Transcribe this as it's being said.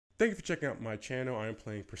Thank you for checking out my channel. I am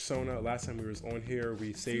playing Persona. Last time we was on here,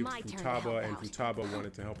 we saved FUTABA, and FUTABA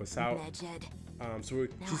wanted to help us out.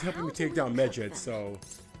 She's helping me take down Medjed, so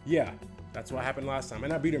yeah, that's what happened last time.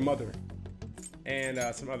 And I beat her mother. And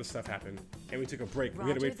some other stuff happened. And we took a break. We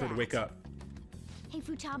had to wait for her to wake up. Hey,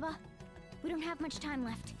 FUTABA, we don't have much time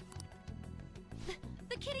left.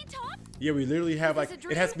 The kitty talk? Yeah, we literally have like,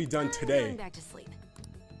 it has to be done today. Going back to sleep.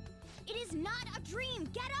 It is not a dream.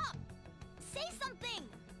 Get up. Say something.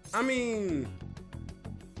 I mean,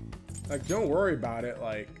 like, don't worry about it.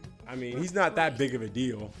 Like, I mean, he's not that big of a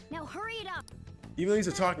deal. Now hurry it up. Even though he's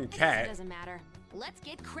a talking cat. It doesn't matter. Let's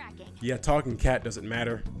get cracking. Yeah, talking cat doesn't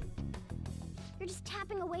matter. You're just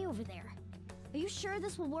tapping away over there. Are you sure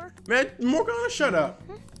this will work? Man, Morgana, shut up.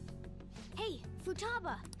 Hey,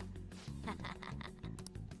 FUTABA. I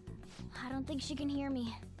don't think she can hear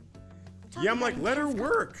me. Yeah, I'm like, let her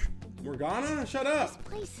work. Morgana, shut up. This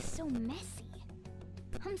place is so messy.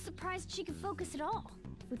 I'm surprised she can focus at all.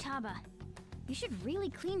 FUTABA, you should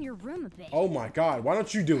really clean your room a bit. Oh my god, why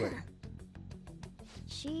don't you do it?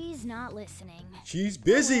 She's not listening. She's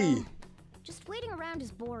busy. Well, just waiting around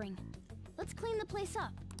is boring. Let's clean the place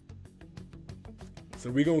up.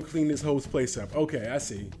 So we gonna clean this whole place up. Okay, I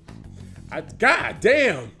see. God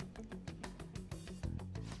damn.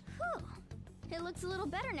 Whew. It looks a little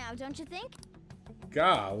better now, don't you think?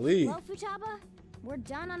 Golly. Well, FUTABA, we're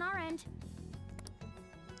done on our end.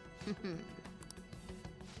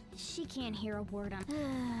 She can't hear a word on.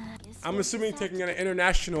 I'm assuming taking an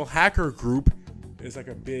international hacker group is like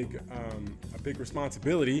a big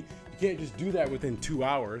responsibility. You can't just do that within 2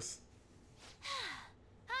 hours.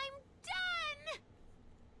 I'm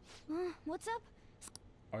done. What's up?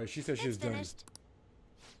 All right, she said she was done.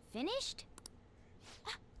 Finished?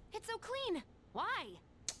 It's so clean. Why?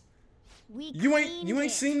 You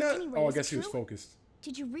ain't seen that? Anyway, oh, I guess he was focused.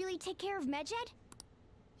 Did you really take care of Medjed?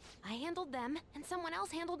 I handled them, and someone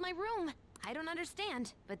else handled my room. I don't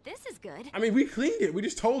understand, but this is good. I mean, we cleaned it. We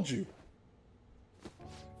just told you.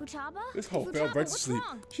 FUTABA? This whole fell right to sleep.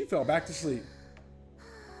 Wrong? She fell back to sleep.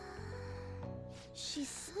 She's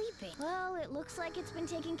sleeping. Well, it looks like it's been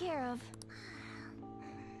taken care of.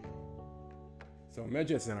 So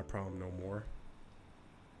Medjed's not a problem no more.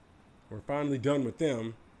 We're finally done with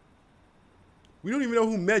them. We don't even know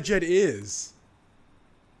who Medjed is.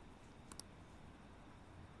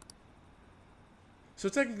 So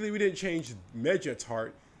technically we didn't change Medjed's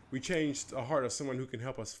heart. We changed a heart of someone who can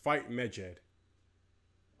help us fight Medjed.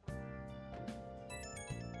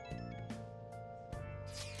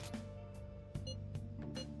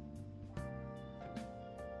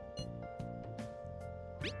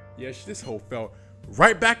 Yeah, this whole fell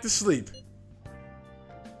right back to sleep.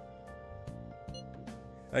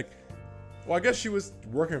 Like, well, I guess she was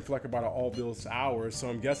working for like about all those hours, so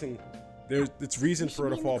I'm guessing it's reason for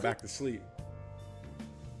her to fall back to sleep.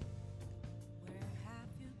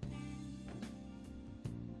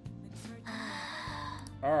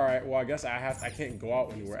 All right, well, I guess I can't go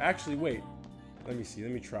out anywhere. Actually, wait. Let me see.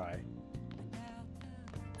 Let me try.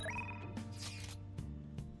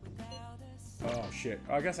 Oh shit.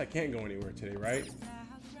 I guess I can't go anywhere today, right?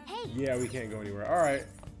 Hey. Yeah, we can't go anywhere. All right.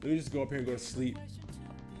 Let me just go up here and go to sleep.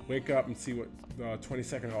 Wake up and see what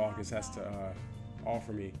 22nd of August has to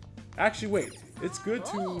offer me. Actually, wait. It's good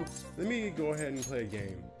to... Let me go ahead and play a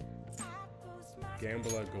game.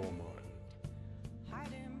 Gambler Goemon.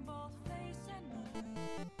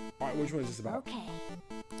 Alright, which one is this about? Okay.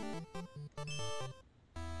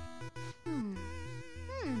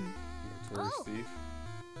 Notorious thief.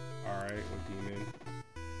 Alright, what demon?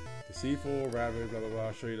 Deceitful, ravage, blah blah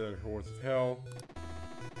blah. Show you the hordes of hell.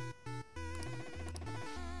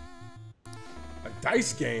 A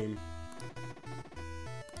dice game?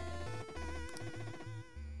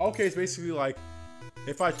 Okay, it's basically like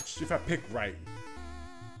if I pick right.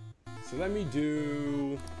 So let me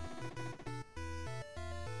do...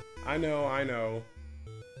 I know.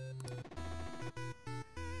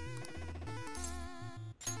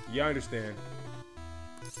 Yeah, I understand.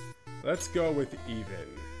 Let's go with even.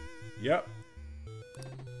 Yep.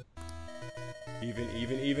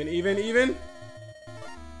 Even.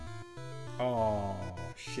 Oh,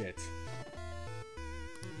 shit.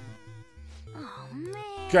 Oh,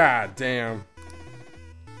 man. God damn.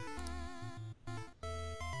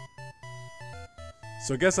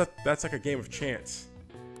 So I guess that's like a game of chance.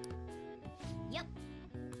 Yep.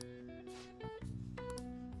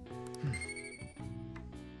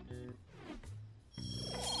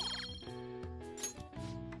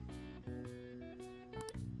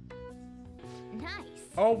 Nice.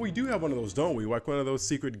 Oh, we do have one of those, don't we? Like one of those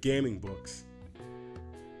secret gaming books.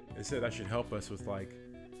 They said that should help us with like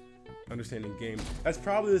understanding games. That's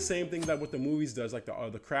probably the same thing that what the movies does, like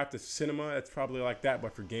the craft of cinema. It's probably like that,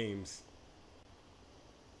 but for games.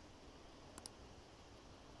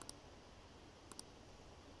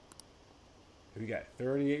 We got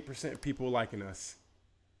 38% people liking us.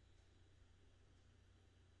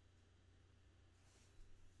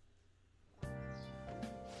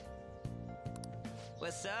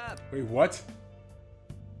 What's up? Wait, what?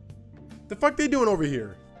 The fuck they doing over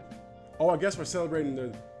here? Oh, I guess we're celebrating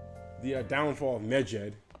the downfall of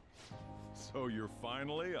Medjed. So you're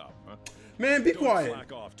finally up, huh? Man, be Don't quiet.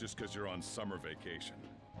 slack off just because you're on summer vacation.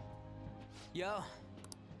 Yo.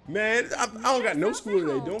 Man, I don't got no school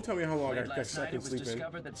today. Don't tell me how long I got Last night it second was sleeping.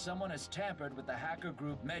 discovered that someone has tampered with the hacker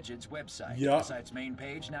group Medjed's website. Yeah. The site's main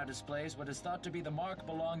page now displays what is thought to be the mark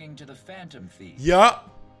belonging to the Phantom Thief.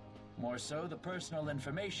 Yup. More so, the personal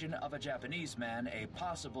information of a Japanese man, a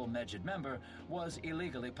possible Medjed member, was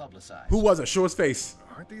illegally publicized. Who was it? Show his face.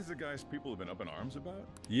 Aren't these the guys people have been up in arms about?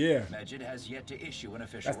 Yeah. Medjed has yet to issue an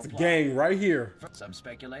official That's the reply. gang right here. Some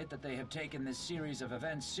speculate that they have taken this series of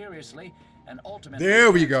events seriously and ultimately... There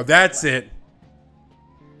we go. That's it.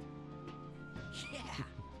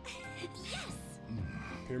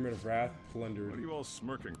 Pyramid of Wrath plundered. What are you all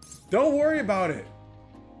smirking? Don't worry about it.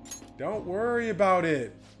 Don't worry about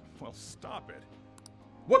it. Well, stop it.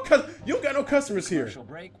 What? You don't got no customers here. Commercial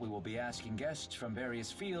break, we will be asking guests from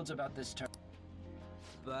various fields about this term.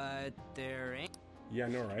 But there ain't. Yeah, I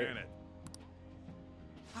know, right? Can it?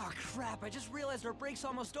 Oh crap! I just realized our break's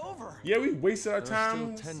almost over. Yeah, we wasted our There's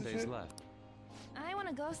time. still 10 days left. I want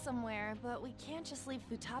to go somewhere, but we can't just leave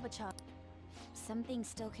FUTABA. Some things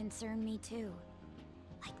still concern me too.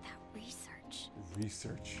 Like that research.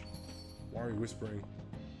 Research. Why are you whispering?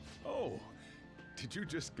 Oh, did you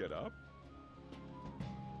just get up?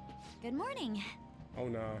 Good morning. Oh,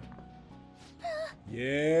 nah.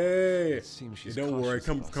 Yeah. Seems Yeah, she's don't worry. cautious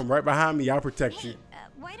of us. Come right behind me. I'll protect you.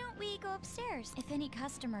 Why don't we go upstairs? If any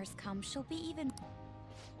customers come, she'll be even...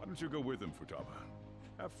 Why don't you go with them, Futaba?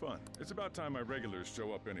 Have fun. It's about time my regulars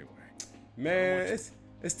show up anyway. Man,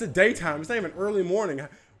 it's the daytime. It's not even early morning.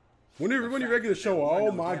 When you regular show,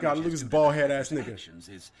 oh my god, look at this bald head ass nigga.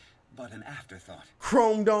 Is but an afterthought.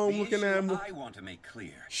 Chrome dome The looking issue at him. I want to make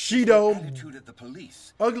clear. Shido. The attitude of the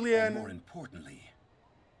police. Ugly and ass. more importantly,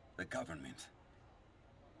 the government.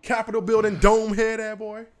 Capitol building dome head ass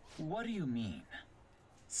boy. What do you mean?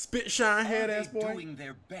 Spit shine Are head they ass boy. doing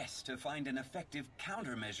their best to find an effective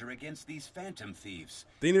countermeasure against these phantom thieves?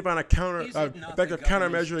 They need to find a Is it not the effective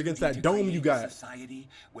government's countermeasure against duty that to dome create you a got. society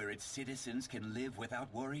where its citizens can live without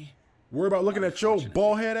worry? Worry about looking at your Unfortunately,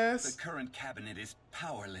 bald head The ass. current cabinet is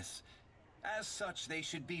powerless. As such, they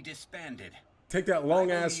should be disbanded. Take that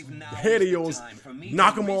long I ass believe now head of is the yours, time for me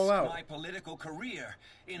knock to them all risk out. My political career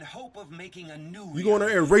in hope of making a new You gonna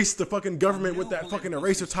reality. erase the fucking government with New that fucking political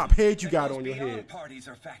eraser system top head you that got goes on your beyond head. Parties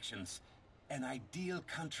or factions. An ideal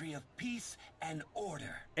country of peace and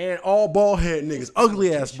order. And all bald head niggas,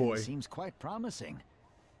 ugly ass boy. Seems quite promising.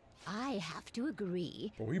 I have to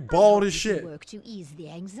agree. Boy, he bald as You shit. work to ease the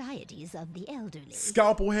anxieties of the elderly.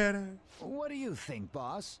 Scalpel head ass. What do you think,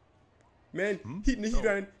 boss? Man, he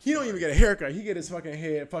don't even get a haircut. He get his fucking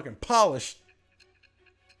head fucking polished.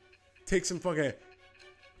 Take some fucking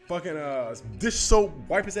dish soap,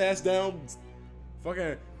 wipe his ass down.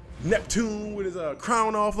 Fucking Neptune with his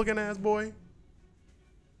crown off looking ass boy.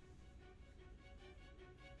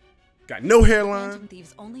 Got no hairline. Phantom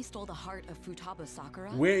thieves only stole the heart of Futaba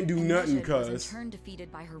Sakura. We ain't do and nothing, Medjed was cuz. in turn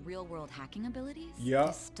defeated by her real-world hacking abilities. Yeah.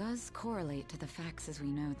 This does correlate to the facts as we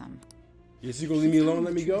know them. Yes, you gonna leave me alone?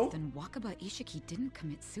 Let me go. Then Wakaba Ishiki didn't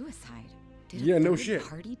commit suicide. Did Yeah, a no third shit.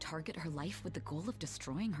 party target her life with the goal of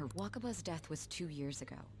destroying her? Wakaba's death was 2 years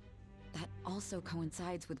ago. That also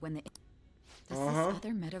coincides with when the... Does this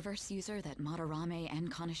other metaverse user that Madarame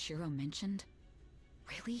and Kaneshiro mentioned?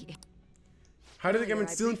 Really? How did they get Earlier, him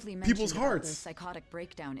I stealing briefly people's mentioned about hearts? those psychotic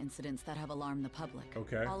breakdown incidents that have alarmed the public.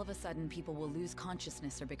 Okay. All of a sudden, people will lose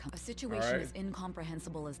consciousness or become... A situation Alright. as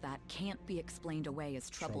incomprehensible as that can't be explained away as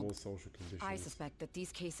troubled. social conditions. I suspect that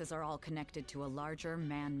these cases are all connected to a larger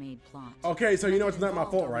man-made plot. Okay, so you know it's not my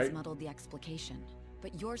Involved fault, always right? Muddled the explication,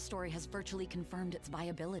 but your story has virtually confirmed its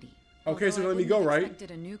viability. Okay, so Although I let me wouldn't go, have right? expected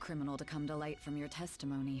a new criminal to come to light from your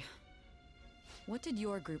testimony. What did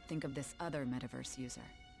your group think of this other metaverse user?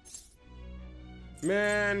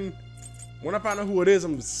 Man, when I find out who it is,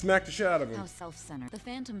 I'm gonna smack the shit out of him. How self-centered. The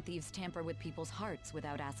Phantom Thieves tamper with people's hearts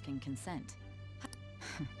without asking consent.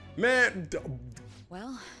 Man,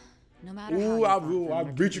 Well, no matter ooh, how I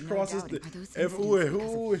reach across this. If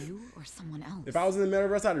you or someone else. if I was in the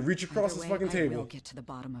metaverse, I'd reach across this fucking I table. will get to the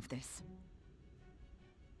bottom of this.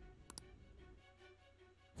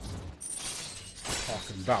 Talk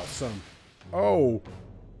Talking about some. Oh,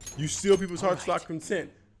 you steal people's hearts without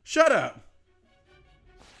consent. Shut up.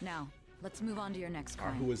 Now, let's move on to your next All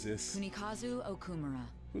right, crime. who is this? Kunikazu Okumura.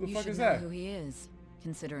 Who the You fuck should is know that? who he is,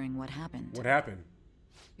 considering what happened. What happened?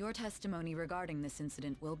 Your testimony regarding this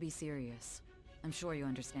incident will be serious. I'm sure you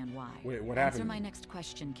understand why. Wait, what Answer happened? my next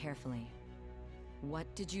question carefully.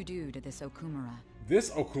 What did you do to this Okumura? This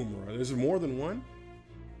Okumura. There's more than one?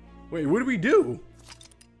 Wait, what did we do?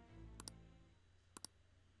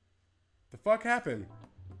 The fuck happened?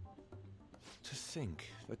 To think,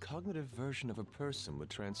 the cognitive version of a person would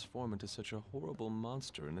transform into such a horrible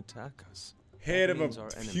monster and attack us. Head That of means our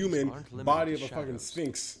a enemies human, aren't limited body to of a fucking shadows.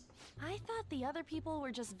 sphinx. I thought the other people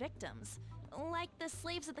were just victims. Like the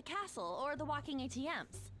slaves at the castle or the walking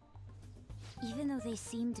ATMs. Even though they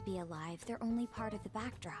seem to be alive, they're only part of the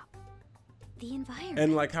backdrop. The environment.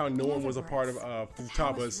 And like how no In one other was a part of words, the Futaba's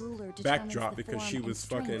palace ruler determines backdrop the because she form was and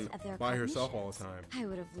fucking strength of their by herself all the cognitions. time. I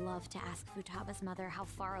would have loved to ask Futaba's mother how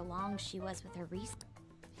far along she was with her research.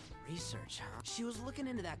 Research, huh? She was looking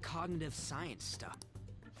into that cognitive science stuff.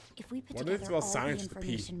 If we put What if together it's all about science the with a P?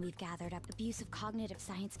 information we've gathered up, abuse of cognitive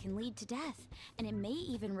science can lead to death, and it may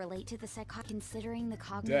even relate to the considering the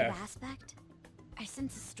cognitive Death. aspect. I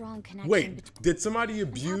sense a strong connection. Wait, did somebody On top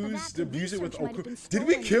of that, abuse the it with research might have been Okumura? Did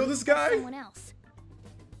we stolen kill and this used by guy? someone else.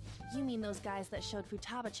 You mean those guys that showed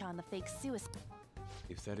Futaba-chan the fake suicide?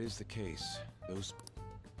 If that is the case, those...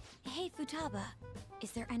 Hey, Futaba,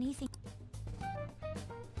 is there anything?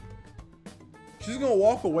 She's gonna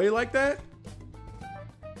walk away like that?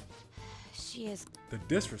 She is. The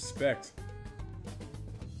disrespect.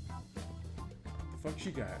 The fuck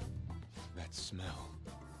she got? that smell.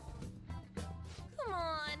 Come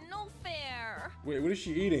on, no fair. Wait, what is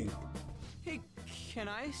she eating? Hey, can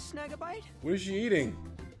I snag a bite? What is she eating?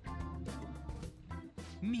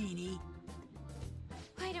 Meanie.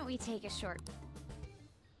 Why don't we take a short?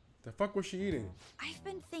 The fuck was she eating? I've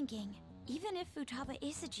been thinking, even if Futaba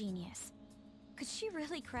is a genius, could she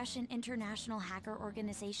really crush an international hacker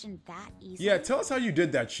organization that easily? Yeah, tell us how you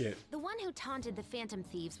did that shit. The one who taunted the Phantom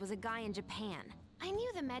Thieves was a guy in Japan. I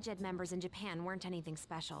knew the Medjed members in Japan weren't anything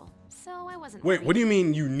special, so I wasn't Wait, worried. what do you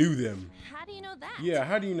mean you knew them? How do you know that? Yeah,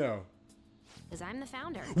 how do you know? Because I'm the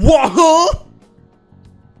founder. What? Huh?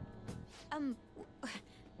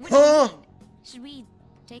 What do you mean? Should we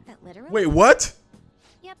take that literally? Wait, what?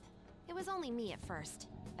 Yep. It was only me at first,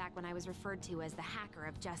 back when I was referred to as the hacker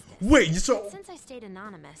of justice. Wait, so... Since I stayed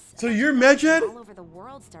anonymous, So you're Medjed? all over the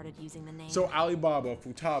world started using the name. So Alibaba,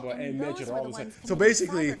 Futaba, and those Medjed were are all the the same. ones So committing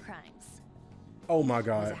basically... cyber crimes. Oh my It was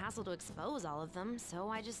god. a hassle to expose all of them, so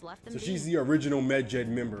I just left them So be. she's the original Medjed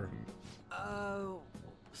member.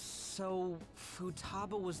 So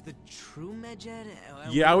Futaba was the true Medjed?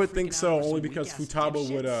 Yeah, I would think so, only because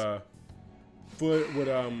Futaba would,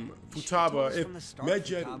 Futaba, if from the start,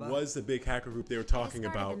 Medjed Futaba. was the big hacker group they were I talking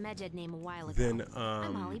started about, the Medjed name a while ago. then,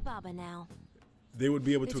 I'm Alibaba now. they would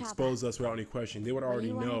be able to Futaba. expose us without any question. They would What do already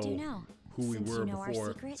you wanna do know now? who we Since were you know our before,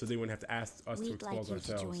 secret, so they wouldn't have to ask us to We'd like expose you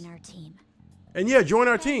ourselves. to join our team. And yeah, join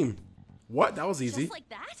our team. What? That was easy. Just like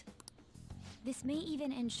that? This may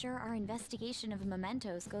even ensure our investigation of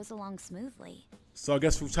mementos goes along smoothly. So I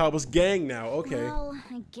guess Futaba's gang now. Okay. Well,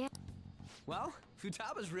 I guess. Well,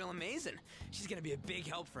 Futaba's real amazing. She's gonna be a big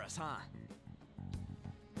help for us, huh?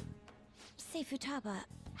 Say, Futaba,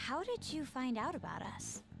 how did you find out about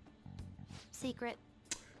us? Secret.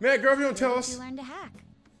 Man, girl, if you don't tell Where did us. you learn to hack?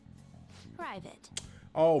 Private.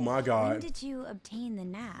 Oh my When god. did you obtain the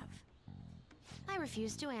nav? I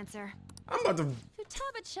refuse to answer. I'm about to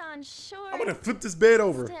Futaba-chan, sure. I'm gonna flip this bed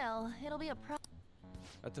over. Still, it'll be a pro.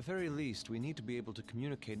 At the very least, we need to be able to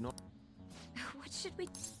communicate What should we?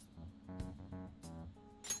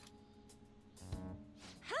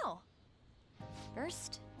 How?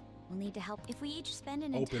 First, we'll need to help. If we each spend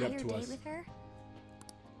an Open up entire to day us. with her,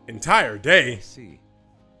 Entire day. See,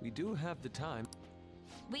 we do have the time.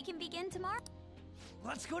 we can begin tomorrow.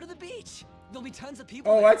 Let's go to the beach. There'll be tons of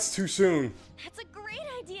people. Oh, there. that's too soon. That's a great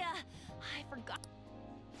idea. I forgot.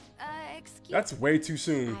 Excuse. That's way too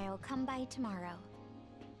soon. I'll come by tomorrow.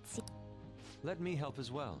 Let me help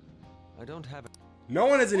as well. I don't have it. No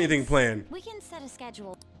one has anything planned. We can set a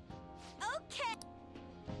schedule. Okay.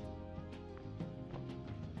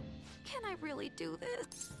 Can I really do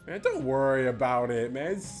this? Man, don't worry about it,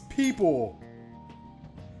 man. It's people.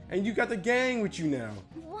 And you got the gang with you now.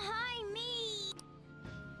 Why me?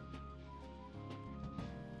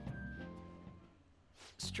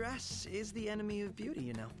 Stress is the enemy of beauty,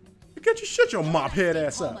 you know. Can't you shut your mop head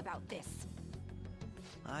ass Home up? about this.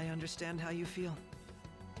 I understand how you feel.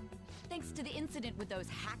 Thanks to the incident with those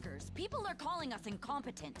hackers, people are calling us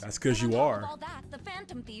incompetent. That's because And you on top are. of all that, the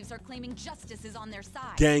Phantom Thieves are claiming justice is on their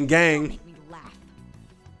side. Gang, Don't gang. make me laugh.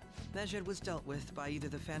 Medjed was dealt with by either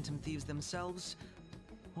the Phantom Thieves themselves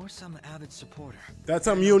or some avid supporter. That's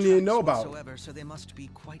something you don't need to know about. Whatsoever, so they must be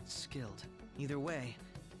quite skilled. Either way,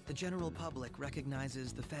 the general public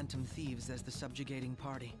recognizes the Phantom Thieves as the subjugating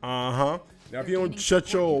party. Uh-huh. Now, if you don't gaining shut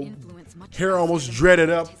support your and influence much hair faster almost than dreaded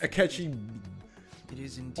we up, anticipated. catchy It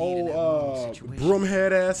is indeed old an abnormal situation.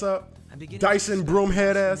 broomhead ass up, I'm beginning to Dyson suspect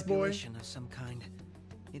broomhead it's ass boy. manipulation of some kind.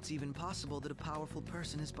 It's even possible that a powerful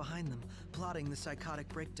person is behind them, plotting the psychotic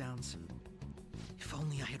breakdowns. If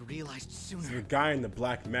only I had realized sooner. The guy in the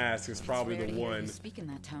black mask is probably Rare to the hear you one speak in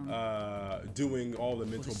that tone. doing all the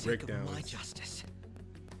For mental the sake of my breakdowns. justice,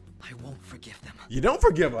 I won't forgive them. You don't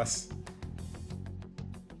forgive us.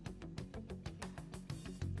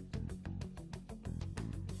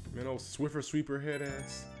 Man, old Swiffer Sweeper head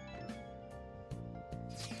ass.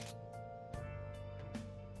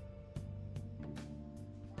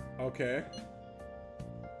 Okay.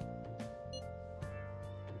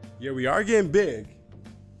 Yeah, we are getting big.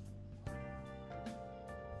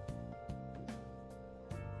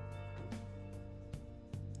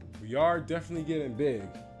 We are definitely getting big.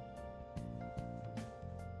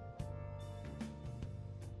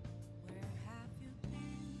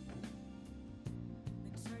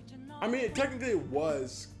 I mean, technically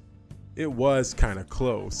it was kind of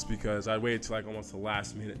close because I waited till like almost the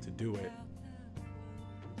last minute to do it.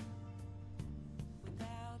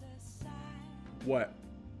 What?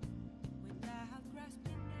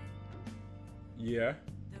 Yeah.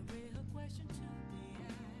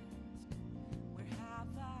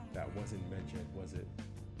 That wasn't mentioned, was it?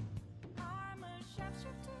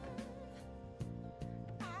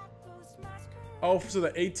 Oh, so the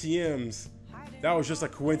ATMs, that was just a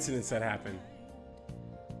coincidence that happened.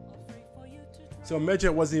 So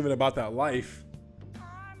Medjed wasn't even about that life.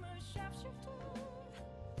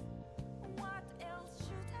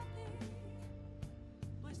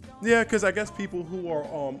 Yeah, because I guess people who are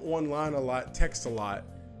online a lot text a lot.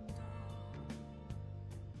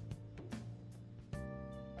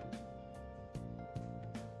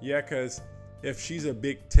 Yeah, because if she's a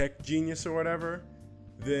big tech genius or whatever,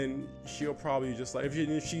 then she'll probably just like,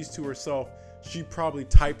 if she's to herself, she probably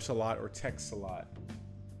types a lot or texts a lot.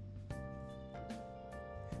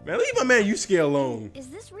 Man, leave my man Yusuke alone. Is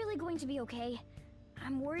this really going to be okay?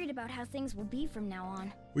 I'm worried about how things will be from now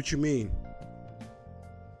on. What you mean?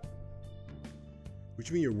 What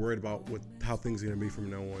you mean you're worried about how things are gonna be from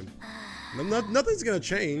now on? Nothing's gonna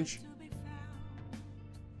change.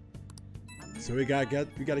 So we gotta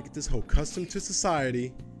get this whole custom to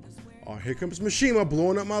society. Oh, here comes Mishima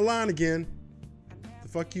blowing up my line again. The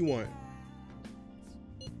fuck you want?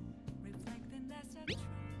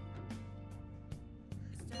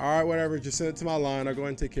 All right, whatever. Just send it to my line. I'll go ahead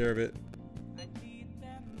and take care of it.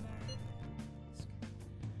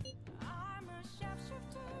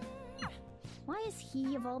 Why is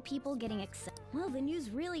he, of all people, getting excited? Well, the news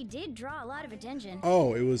really did draw a lot of attention.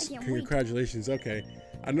 Oh, it was I can't wait. congratulations. Okay.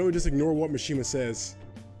 I know we just ignore what Mishima says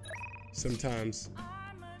sometimes.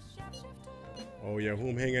 Oh, yeah. Who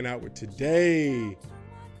I'm hanging out with today?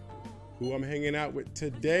 Who I'm hanging out with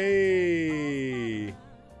today?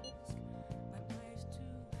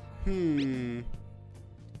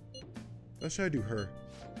 Let's try to do her.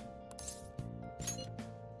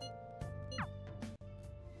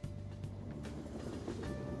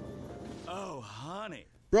 Oh, honey.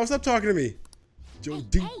 Bro, stop talking to me. Joe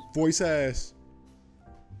deep voice ass.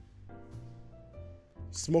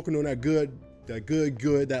 Smoking on that good,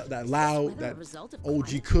 that loud, that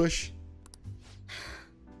OG Kush.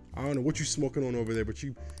 I don't know what you smoking on over there, but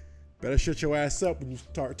you better shut your ass up when you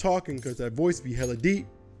start talking, because that voice be hella deep.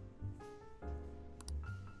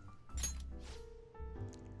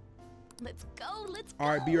 Let's go, let's go.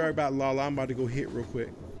 All right, be right back, Lala. I'm about to go hit real quick.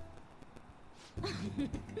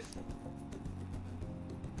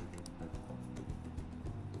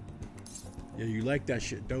 Yeah, you like that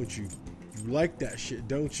shit, don't you? You like that shit,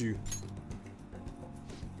 don't you?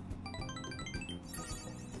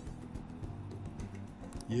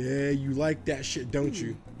 Yeah, you like that shit, don't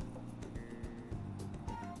you?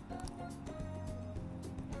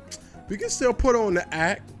 We can still put on the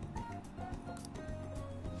act.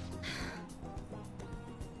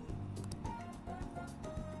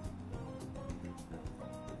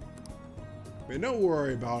 Man, don't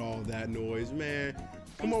worry about all that noise, man.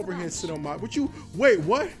 Come over here and sit on my... Wait,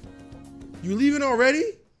 what? You leaving already?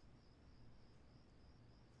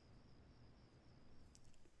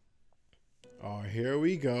 Oh, here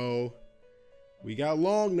we go. We got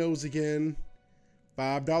Long Nose again.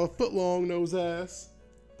 $5 footlong nose ass.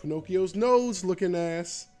 Pinocchio's nose looking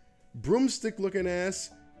ass. Broomstick looking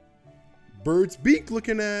ass. Bird's beak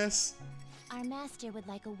looking ass. Our master would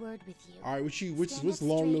like a word with you. All right, what's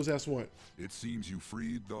long nose ass want? It seems you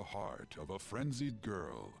freed the heart of a frenzied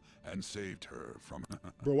girl and saved her from...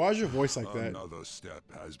 Bro, why's your voice like that? Another step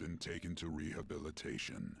has been taken to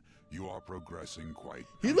rehabilitation. You are progressing quite...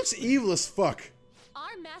 He looks evil as fuck.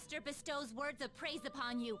 Our master bestows words of praise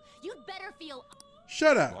upon you. You'd better feel...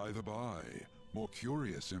 Shut up. By the by, more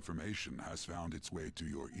curious information has found its way to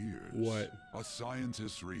your ears. What? A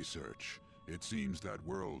scientist's research. It seems that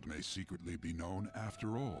world may secretly be known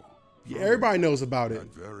after all. Yeah, everybody knows about it.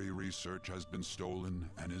 That very research has been stolen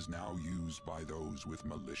and is now used by those with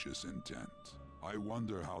malicious intent. I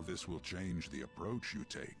wonder how this will change the approach you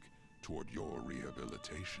take toward your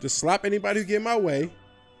rehabilitation. Just slap anybody who get in my way,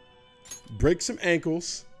 break some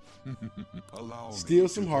ankles, steal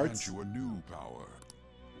some hearts. Grant you a new power.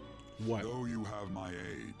 What? Though you have my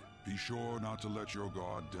aid, be sure not to let your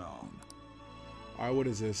guard down. All right, what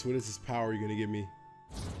is this? What is this power you're gonna give me?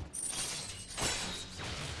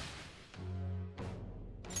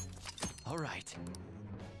 All right.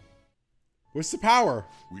 What's the power?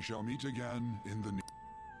 We shall meet again in the...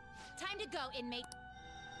 Time to go, inmate.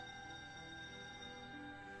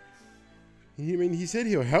 I mean, he said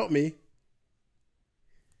he'll help me,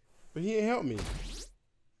 but he ain't help me.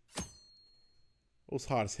 It's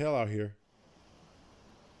hot as hell out here.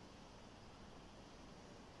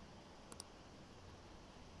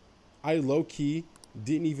 I low-key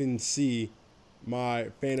didn't even see my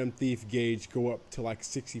Phantom Thief gauge go up to like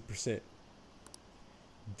 60%.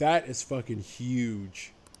 That is fucking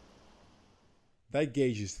huge. That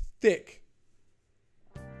gauge is thick.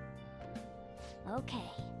 Okay.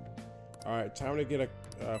 All right, time to get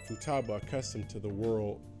a Futaba accustomed to the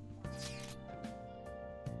world.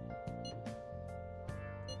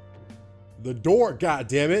 The door, god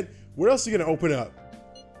damn it! What else are you gonna open up?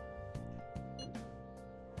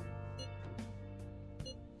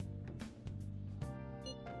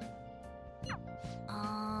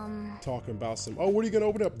 Talking about some. Oh, what are you gonna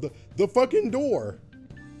open up? The fucking door.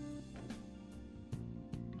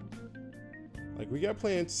 Like, we got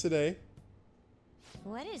plans today.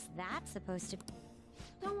 What is that supposed to?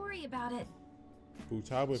 Don't worry about it.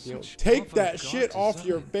 Futaba, if you don't take that shit off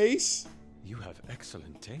your face. You have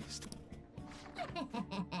excellent taste.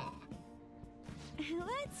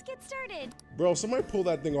 Let's get started. Bro, somebody pull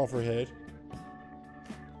that thing off her head.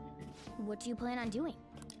 What do you plan on doing?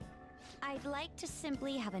 I'd like to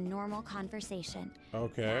simply have a normal conversation.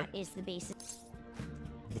 Okay. That is the basis.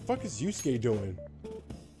 The fuck is Yusuke doing?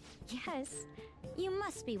 Yes. You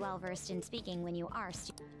must be well versed in speaking when you are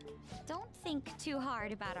Don't think too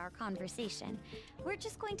hard about our conversation. We're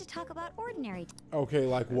just going to talk about ordinary. Okay,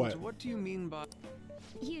 like what? And what do you mean by...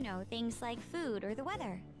 You know, things like food or the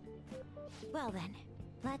weather. Well then,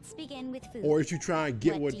 let's begin with food. Or if you try and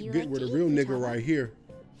get with the real nigga right here.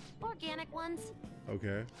 Organic ones.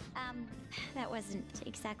 Okay. That wasn't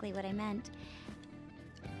exactly what I meant.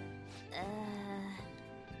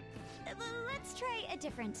 Let's try a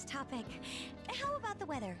different topic. How about the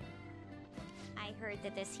weather? I heard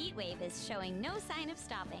that this heat wave is showing no sign of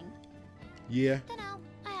stopping. Yeah. Dunno,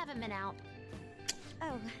 I haven't been out.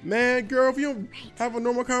 Oh. Man, girl, if you don't have a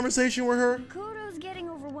normal conversation with her. Kuro's getting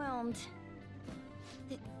overwhelmed.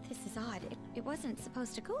 This is odd. It wasn't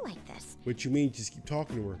supposed to go like this. What you mean? Just keep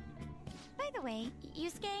talking to her. By the way,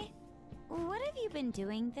 Yusuke, what have you been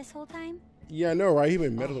doing this whole time? Yeah, I know, right? He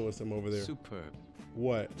been meddling with some over there. Superb.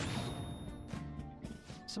 What?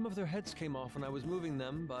 Some of their heads came off when I was moving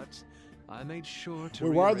them, but I made sure to.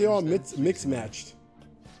 Wait, why are they all mix matched?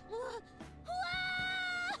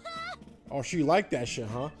 Oh, she liked that shit,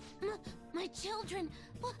 huh? My children.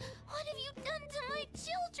 What have you done to my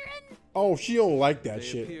children? Oh, she don't like that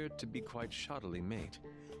shit. They appeared to be quite shoddily made.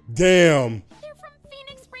 Damn. They're from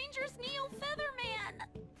Phoenix Rangers Neo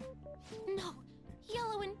Featherman. No,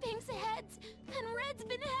 yellow and pink's heads, and red's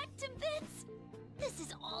been hacked to bits. This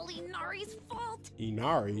is all Inari's fault.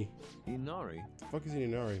 Inari? Inari? The fuck is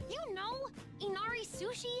Inari? You know, Inari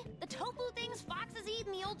sushi, the tofu things foxes eat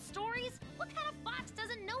in the old stories. What kind of fox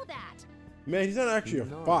doesn't know that? Man, he's not actually a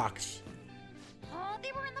fox. Oh,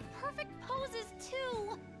 they were in the perfect poses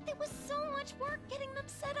too. There was so much work getting them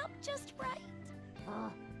set up just right.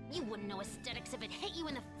 You wouldn't know aesthetics if it hit you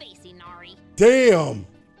in the face, Inari. Damn!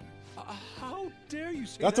 How dare you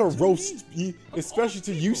say That's that a roast, especially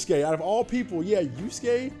to Yusuke. Out of all people, yeah,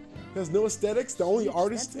 Yusuke has no aesthetics. The only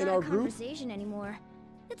artist in our group. That's not a conversation anymore.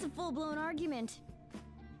 It's a full-blown argument.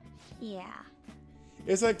 Yeah.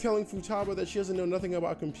 It's like telling Futaba that she doesn't know nothing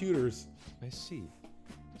about computers. I see.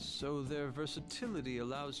 So their versatility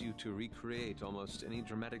allows you to recreate almost any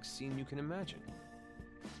dramatic scene you can imagine.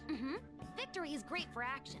 Mm-hmm. Victory is great for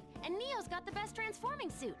action, and Neo's got the best transforming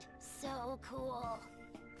suit. So cool.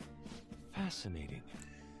 Fascinating.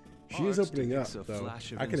 She is opening up, though.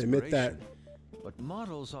 I can admit that. But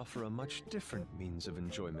models offer a much different means of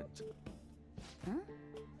enjoyment. Huh?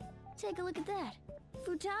 Take a look at that.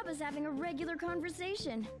 Futaba's having a regular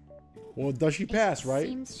conversation. Well, does she pass, right?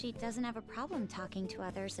 Seems she doesn't have a problem talking to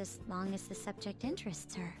others as long as the subject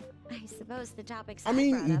interests her. I suppose the topics I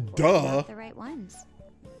mean, brought up duh. were the right ones.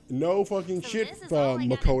 No fucking shit,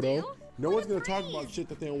 Makoto. No one's gonna talk about shit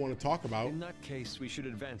that they don't want to talk about. In that case, we should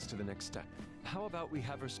advance to the next step. How about we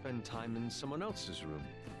have her spend time in someone else's room?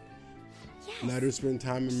 Yes. Let her spend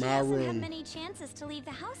time in my She hasn't had room. many chances to leave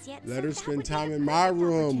the house yet. Let so her that spend would be time the in my perfect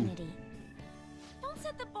room. opportunity. Don't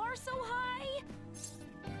set the bar so high.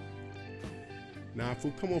 Nah,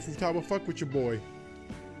 come on, Futaba, fuck with your boy.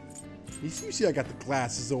 You see I got the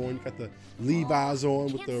glasses on, you got the Levi's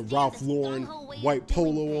on with the Ralph Lauren white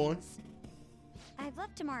polo on. I've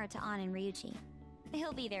left tomorrow to An and Ryuji.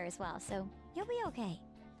 He'll be there as well, so you'll be okay.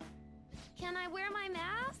 Can I wear my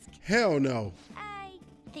mask? Hell no. I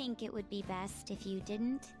think it would be best if you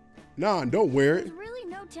didn't. Nah, don't wear it. There's really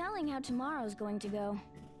no telling how tomorrow's going to go.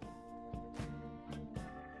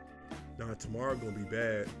 Nah, tomorrow gonna be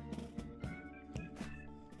bad.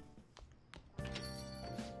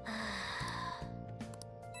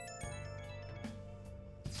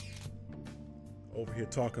 Over here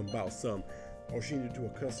talking about she needed to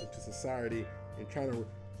accustom to society and trying to.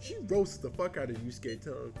 She roasts the fuck out of Yusuke,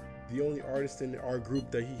 telling him the only artist in our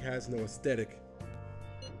group that he has no aesthetic.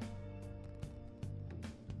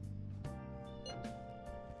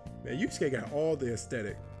 Man, Yusuke got all the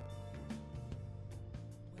aesthetic.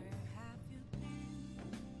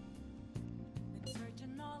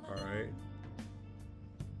 All right.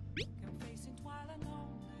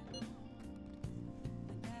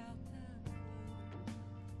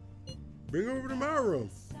 Bring her over to my room.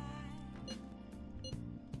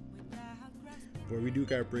 Boy, we do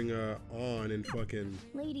gotta bring On and fucking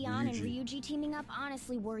Lady An and Ryuji teaming up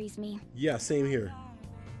honestly worries me. Yeah, same here.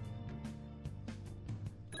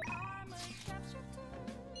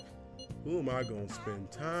 Who am I gonna spend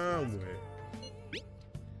time with?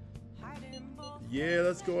 Yeah,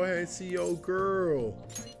 let's go ahead and see your girl.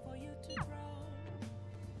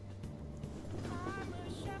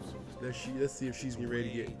 Let's see if she's ready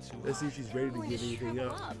to get. Let's see if she's ready to give anything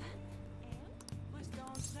up.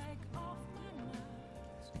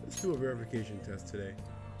 Let's do a verification test today.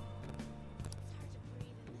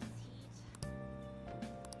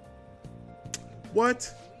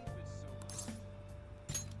 What?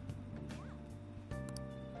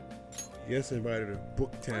 Yes, invited to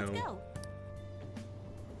Booktown. Let's go.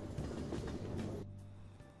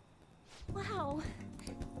 Wow.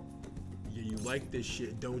 Yeah, you like this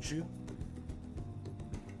shit, don't you?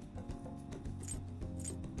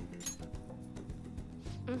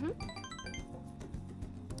 Mm-hmm.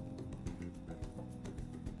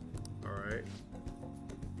 All right.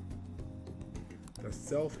 The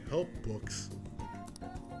self-help books.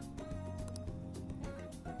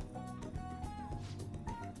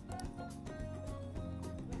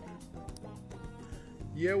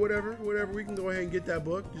 Yeah, whatever. We can go ahead and get that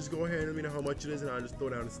book. Just go ahead and let me know how much it is, and I'll just throw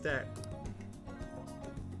down a stack.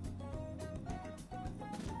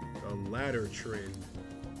 The ladder trend.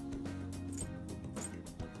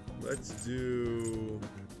 Let's do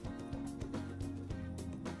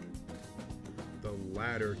the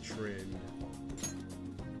ladder trend.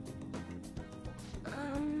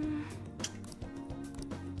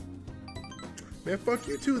 Man, fuck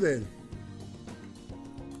you too then.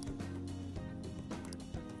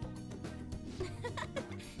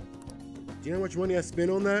 Do you know how much money I spent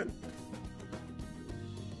on that?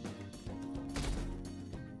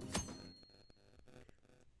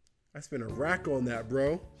 I spent a rack on that,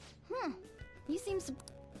 bro. You seem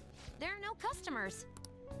There are no customers.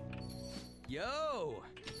 Yo!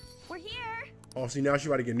 We're here. Oh, see, now she's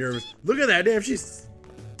about to get nervous. Look at that, damn, she's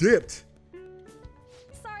dipped.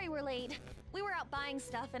 Sorry we're late. We were out buying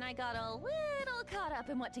stuff and I got a little caught up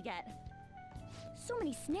in what to get. so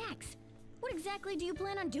many snacks. What exactly do you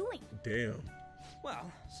plan on doing? Damn.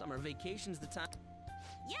 Well, summer vacation's the time.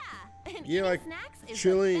 Yeah. And Yeah, like snacks is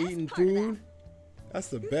chilling, the best eating part of food. That's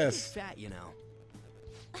the best. Fat, you know.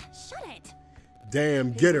 Shut it.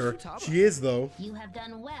 Damn, get her. She is though. You have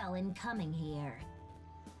done well in coming here.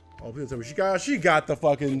 Oh, please tell me she got the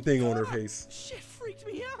fucking thing on her face. Shit freaked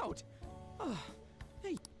me out. Oh,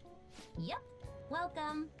 hey. Yep.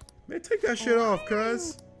 Welcome. Man, take that shit off,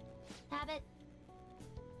 cuz. Have it.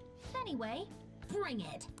 Anyway, Bring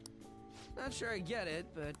it. Not sure I get it,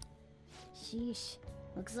 but... Sheesh.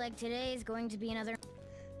 Looks like today's going to be another...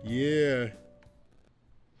 Yeah.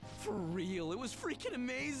 For real, it was freaking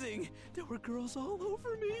amazing. There were girls all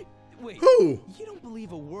over me. Wait, who? You don't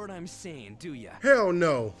believe a word I'm saying, do ya? Hell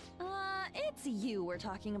no. It's you we're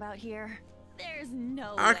talking about here. There's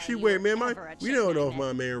no Actually, way wait, man, we don't know if magnet.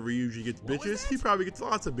 my man Ryuji gets bitches. He probably gets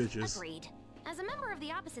lots of bitches. Agreed. As a member of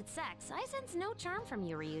the opposite sex, I sense no charm from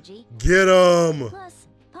you, Ryuji. Get him! Plus,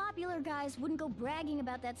 popular guys wouldn't go bragging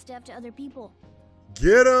about that stuff to other people.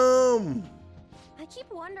 Get him! I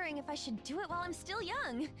keep wondering if I should do it while I'm still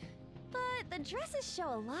young. But the dresses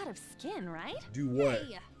show a lot of skin, right? Do what?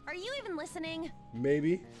 Hey, are you even listening?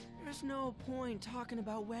 Maybe. There's no point talking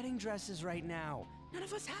about wedding dresses right now. None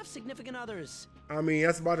of us have significant others. I mean,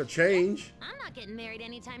 that's about to change. I'm not getting married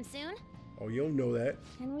anytime soon. Oh, you don't know that.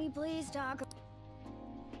 Can we please talk?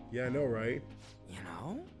 Yeah, I know, right? You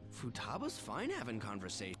know, Futaba's fine having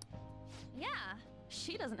conversation. Yeah,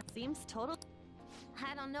 she doesn't. Seems total.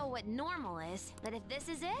 I don't know what normal is, but if this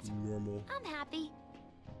is it, normal. I'm happy.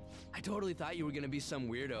 I totally thought you were gonna be some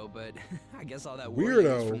weirdo, but I guess all that Weirdo.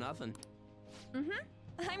 worrying was for nothing.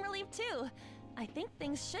 I'm relieved too. I think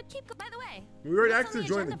things should keep. By the way, We already actually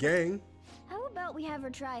joined the gang. How about we have her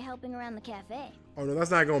try helping around the cafe? Oh no,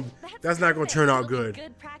 that's not gonna turn out good.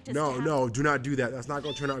 No, no, do not do that. That's not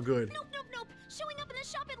gonna turn out good. Nope. Showing up in the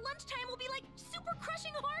shop at lunchtime will be like super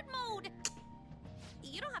crushing hard mode.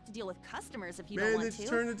 You don't have to deal with customers if you Man, don't want let's to.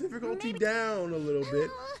 turn the difficulty down a little bit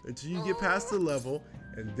until you get past the level,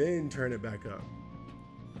 and then turn it back up.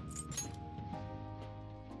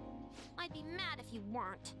 I'd be mad if you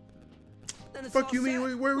weren't. Then it's Fuck all you set.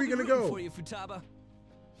 mean? Where are we We'll be gonna rooting go? For you, Futaba.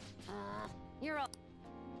 You're all.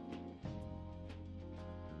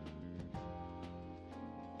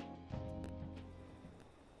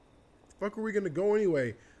 Fuck, are we gonna go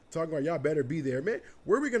anyway? Talking about y'all better be there, man.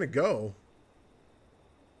 Where are we gonna go?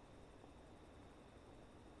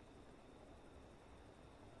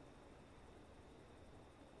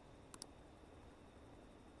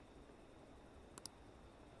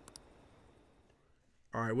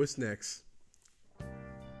 All right, what's next?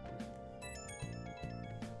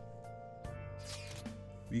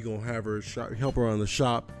 We gonna have her help her on the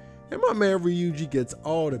shop. And my man Ryuji gets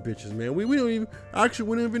all the bitches, man. We don't even we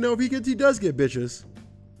don't even know if he does get bitches.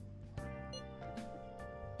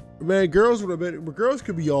 Man, girls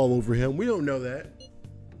could be all over him. We don't know that.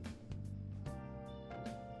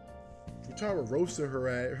 Futaba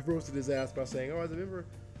roasted his ass by saying, "Oh, as a member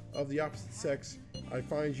of the opposite sex, I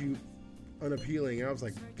find you unappealing." And I was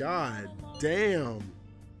like, God damn.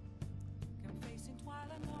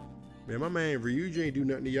 Man, my man Ryuji ain't do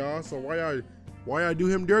nothing to y'all, so why I do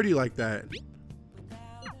him dirty like that?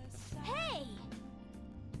 Hey!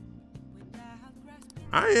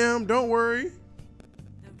 I am, don't worry.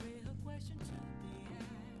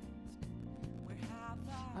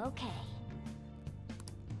 Okay.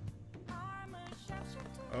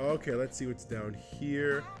 Okay, let's see what's down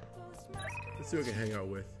here. Let's see what we can hang out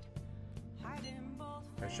with.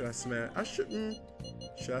 Should I smash? I shouldn't.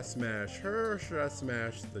 Should I smash her or should I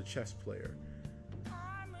smash the chess player?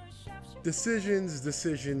 Decisions.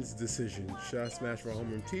 Should I smash my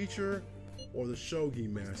homeroom teacher or the shogi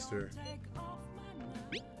master?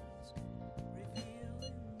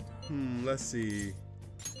 Let's see.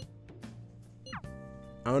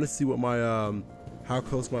 I want to see what my how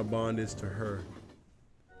close my bond is to her.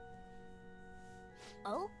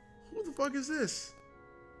 Oh? Who the fuck is this?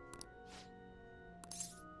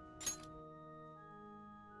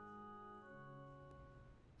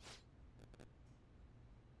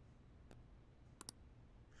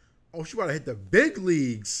 Oh, she about to hit the big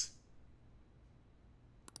leagues.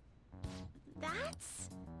 That's...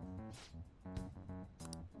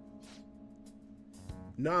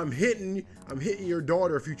 Nah, I'm hitting your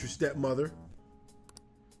daughter, future stepmother.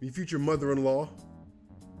 Your future mother-in-law.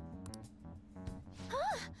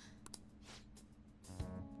 Huh?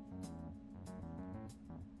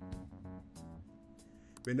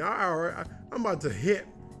 Man, now I'm about to hit.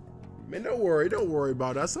 Man, don't worry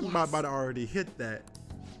about that. Something about to already hit that.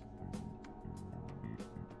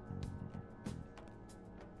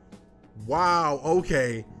 Wow,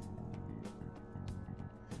 okay.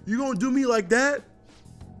 You gonna do me like that?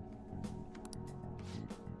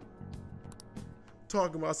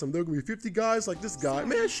 Talking about there gonna be 50 guys like this guy.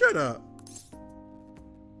 Man, shut up.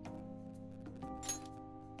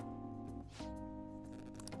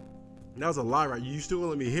 That was a lie, right? You still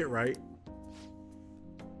gonna let me hit, right?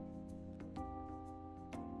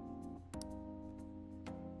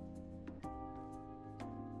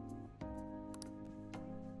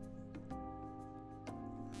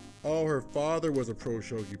 Oh, her father was a pro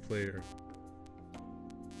shogi player.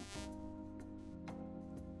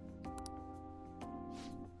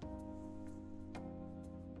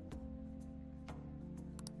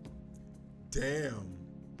 Damn.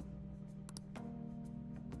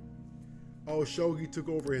 Oh, shogi took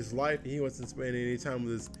over his life and he wasn't spending any time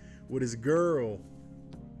with his girl.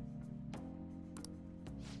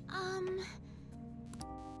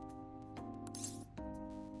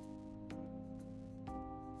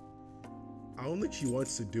 I don't think she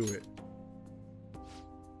wants to do it.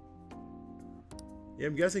 Yeah,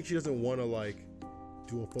 I'm guessing she doesn't want to like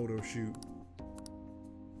do a photo shoot.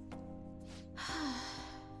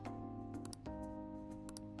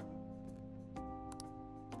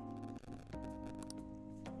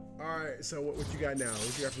 Alright, so what you got now?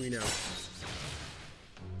 What you got for me now?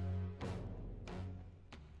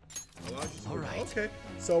 Alright. Okay,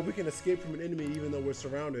 so we can escape from an enemy even though we're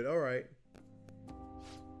surrounded. Alright.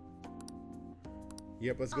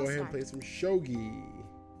 Yep, let's go ahead and play some shogi.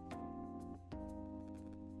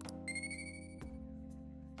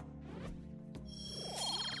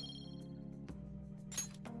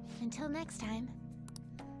 Until next time.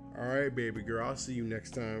 Alright, baby girl. I'll see you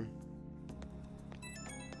next time.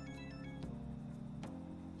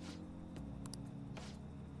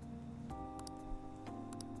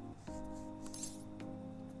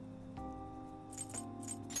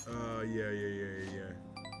 Yeah.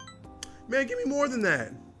 Man, give me more than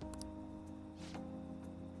that.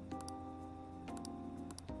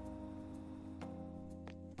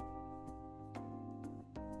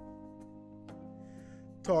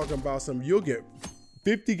 Talking about some, you'll get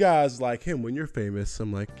 50 guys like him when you're famous.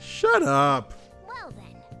 I'm like, shut up. Well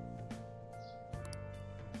then.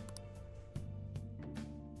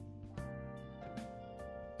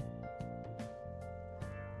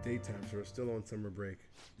 Daytime, so we're still on summer break.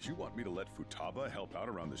 You want me to let Futaba help out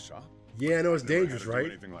around the shop? Yeah, I know it's dangerous, I've never had to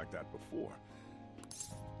right? do anything like that before.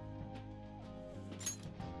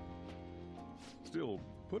 Still,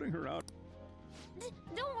 putting her out.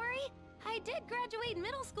 Don't worry. I did graduate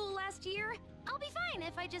middle school last year. I'll be fine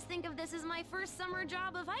if I just think of this as my first summer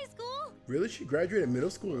job of high school. Really? She graduated middle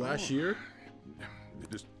school last year?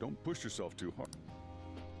 Just don't push yourself too hard.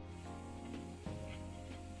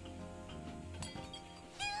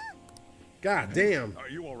 God damn. Are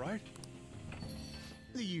you all right?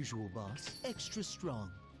 The usual, boss. Extra strong.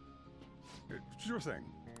 Sure thing.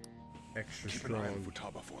 Extra Keep strong. an eye on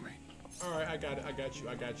Futaba for me. All right, I got it. I got you.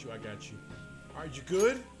 All right, you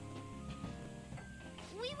good?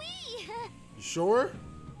 Wee wee. You sure?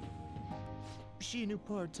 She a new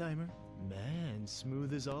part-timer? Man,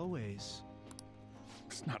 smooth as always.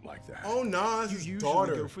 It's not like that. Oh, nah, it's You his usually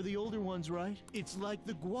daughter. go for the older ones, right? It's like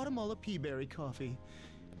the Guatemala peaberry coffee.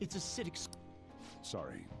 It's acidic.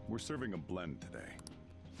 Sorry, we're serving a blend today.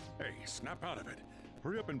 Hey, snap out of it.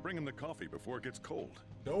 Hurry up and bring him the coffee before it gets cold.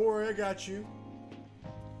 Don't worry, I got you.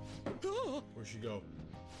 Where'd she go?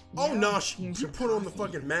 Oh, no, she put on the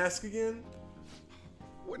fucking mask again?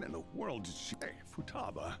 When in the world did she... Hey,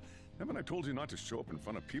 Futaba, haven't I told you not to show up in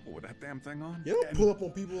front of people with that damn thing on? You don't pull up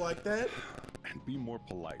on people like that. And be more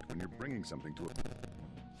polite when you're bringing something to a...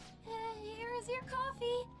 Here's your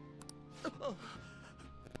coffee.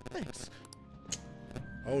 Thanks.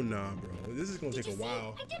 Oh, nah, bro. This is gonna take a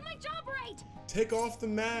while. I did my job right. Take off the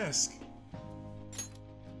mask.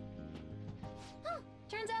 Huh.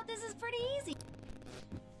 Turns out this is pretty easy.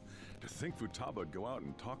 To think Futaba would go out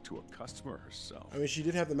and talk to a customer herself. I mean, she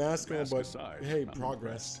did have the mask on, but aside, hey, I'm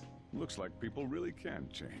progress. impressed. Looks like people really can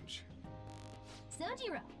change.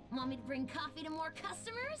 Sojiro, want me to bring coffee to more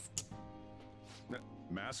customers?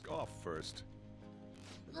 Mask off first.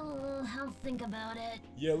 I'll think about it.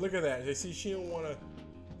 Yeah, look at that. They see she don't want to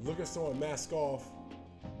look at someone mask off.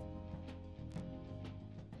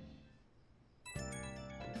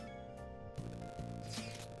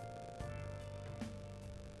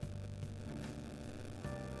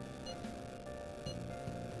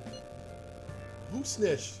 Who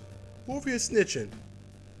snitched? Who over here snitching?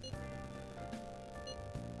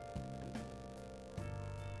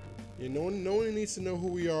 Yeah, no one needs to know who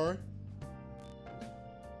we are.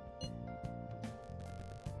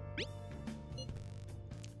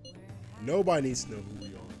 Nobody needs to know who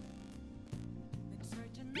we are.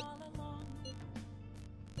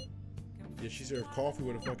 Yeah, she served coffee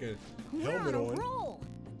with a fucking helmet on. Roll.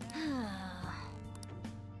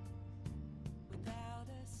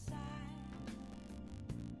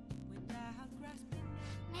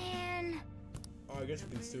 Man. Oh, I guess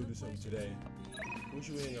we can still do something today. Who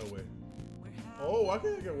should we hang out with? Oh, I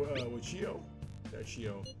can hang out with Chio. That's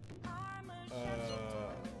Chio.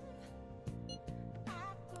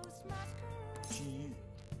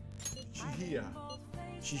 Chia.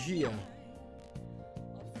 Chia.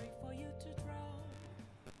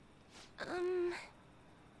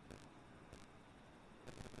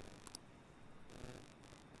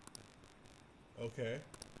 Okay.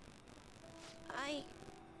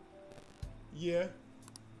 Yeah.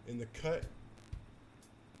 In the cut.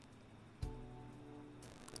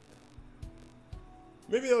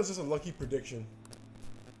 Maybe that was just a lucky prediction.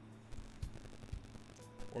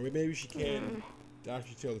 Or maybe she can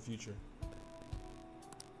actually tell the future.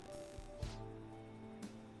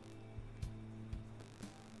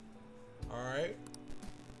 Alright.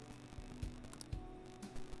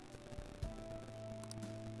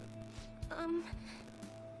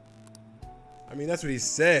 I mean, that's what he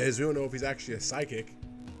says. We don't know if he's actually a psychic.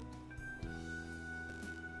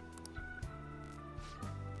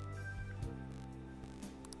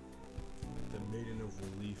 The Maiden of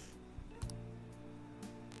Relief.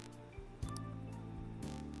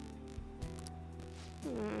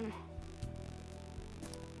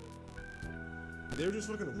 They were just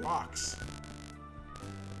looking rocks.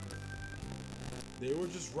 They were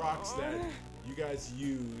just rocks that you guys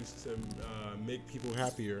use to make people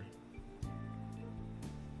happier.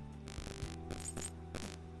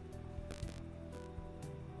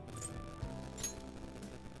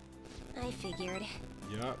 I figured.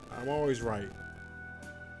 Yep, I'm always right.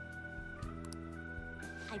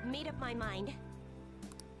 I've made up my mind.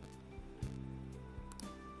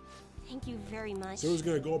 Thank you very much. So who's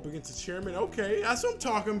gonna go up against the chairman? Okay, that's what I'm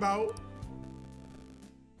talking about.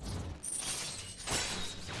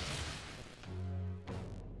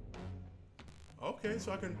 Okay,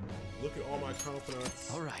 so I can look at all my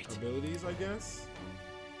confidence abilities, I guess.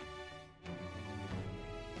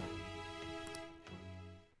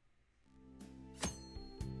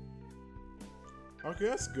 Okay,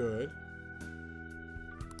 that's good.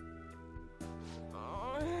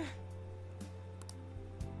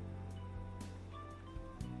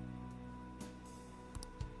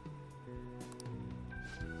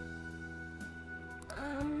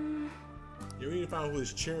 Yeah, we need to find out who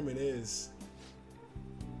this chairman is.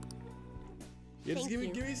 Yeah, just give me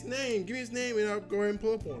his name. Give me his name and I'll go ahead and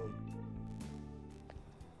pull up on him.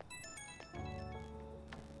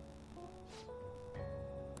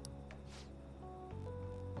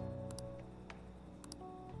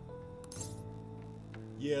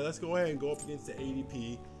 Yeah, let's go ahead and go up against the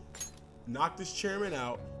ADP. Knock this chairman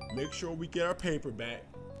out. Make sure we get our paper back.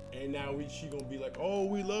 And now she gonna be like, oh,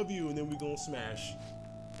 we love you. And then we gonna smash.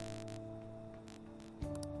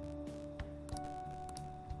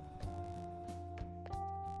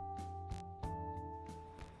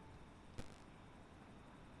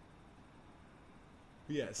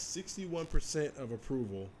 We got 61% of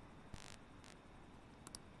approval.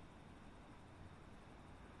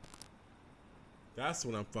 That's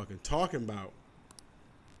what I'm fucking talking about.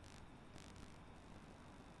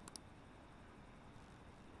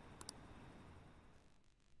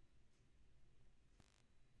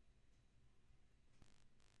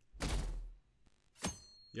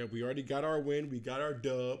 Yeah, we already got our win. We got our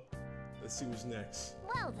dub. Let's see what's next.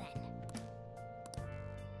 Well then.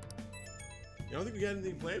 I don't think we got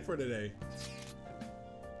anything planned for today.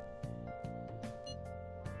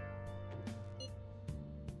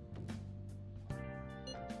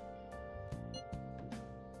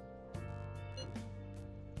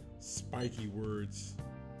 Spiky words.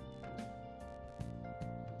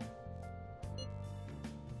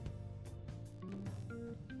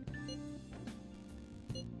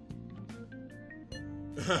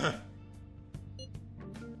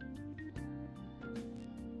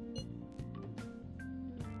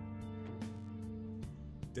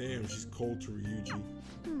 Damn, she's cold to Ryuji.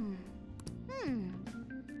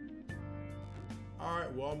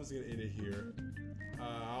 Alright, well, I'm just gonna end it here.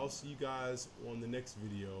 I'll see you guys on the next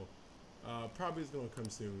video. Probably it's gonna come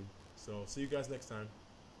soon. So, see you guys next time.